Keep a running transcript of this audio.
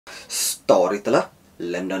Storyteller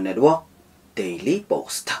London Network Daily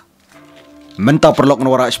Post. Mentah perlok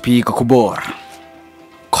nawara HP ke kubur.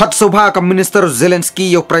 Khot sobha ke Minister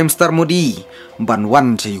Zelensky yo Prime Minister Modi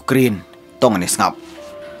banwan se Ukraine tong anis ngap.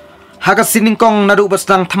 Hakat siningkong nadu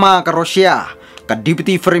baslang thma ke Rusia ke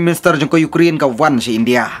Deputy Foreign Minister jong ke Ukraine ke wan se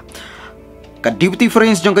India. Ke Deputy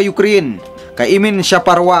Foreign jong ke Ukraine ke Imin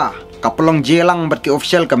Shaparwa ke pelong jelang bat ke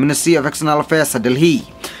official ke Ministry of External Affairs Delhi.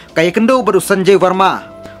 Ke kendo baru Sanjay Verma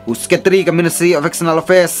Secretary ke Ministry of External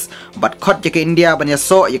Affairs but Khot ke India banya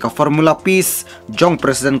so ke Formula Peace jong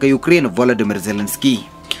Presiden ke Ukraine Volodymyr Zelensky.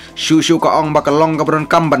 Shu ka ong bakalong ka bron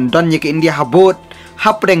kamban don ke India habot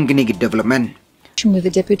hapdeng gini development. With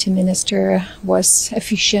the deputy minister was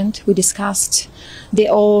efficient. We discussed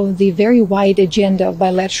the very wide agenda of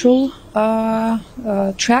bilateral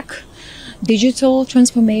track, digital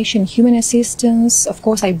transformation, human assistance. Of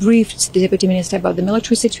course, I briefed the deputy minister about the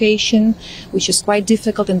military situation, which is quite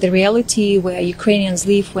difficult, and the reality where Ukrainians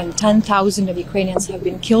live when 10,000 of Ukrainians have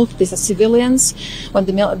been killed. These are civilians. When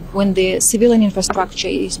the civilian infrastructure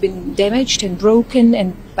has been damaged and broken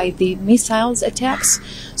and by the missiles attacks.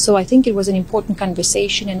 So I think it was an important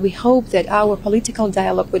conversation, and we hope that our political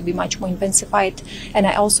dialogue would be much more intensified. And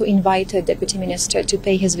I also invited Deputy Minister to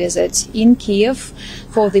pay his visit in Kyiv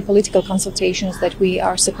for the political consultations that we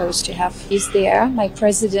are supposed to have. He's there. My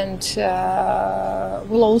president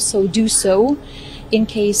will also do so in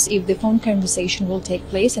case if the phone conversation will take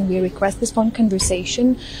place, and we request this phone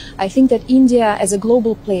conversation. I think that India as a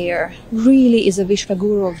global player really is a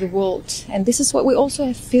Vishwaguru of the world, and this is what we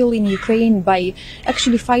also feel in Ukraine by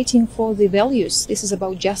actually fighting for the values. This is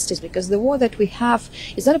about justice, because the war that we have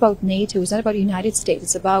is not about NATO, it's not about the United States,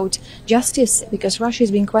 it's about justice, because Russia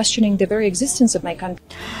has been questioning the very existence of my country.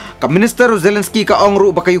 Ka Minister Zelensky ka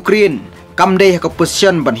ongru ba ka Ukraine, kamday ka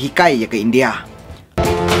position ban hikay ka India.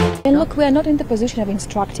 And look, we are not in the position of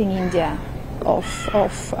instructing India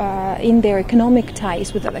in their economic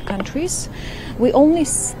ties with other countries. We only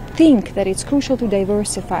think that it's crucial to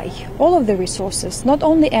diversify all of the resources, not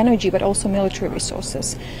only energy but also military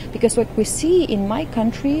resources. Because what we see in my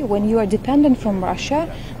country, when you are dependent from Russia,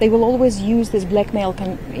 they will always use this blackmail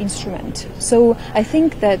instrument. So I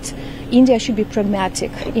think that India should be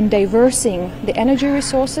pragmatic in diversing the energy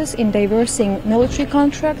resources, in diversing military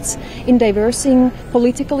contracts, in diversing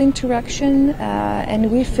political interaction,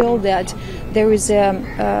 and we feel that there is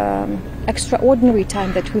extraordinary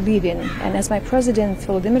time that we live in, and as my president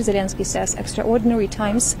Volodymyr Zelensky says, extraordinary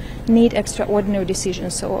times need extraordinary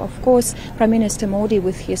decisions. So of course Prime Minister Modi,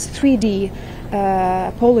 with his 3D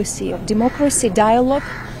policy of democracy, dialogue,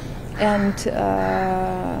 and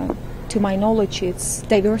to my knowledge it's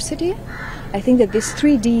diversity, I think that this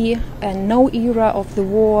 3D and no era of the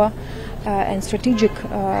war and strategic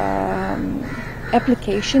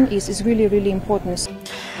application is really important.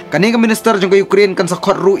 Kani ka Minister jong ka Ukraine kan sa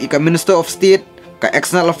Khot ru ka Minister of State ka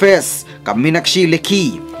External Affairs ka Meenakshi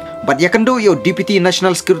Lekhi but yakando yo Deputy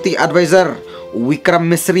National Security Advisor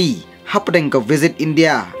Vikram Misri hapdeng ka visit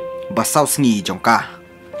India basaw sngi jong ka.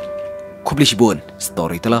 Kublish bon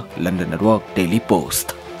Storyteller London Network Daily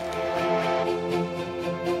Post.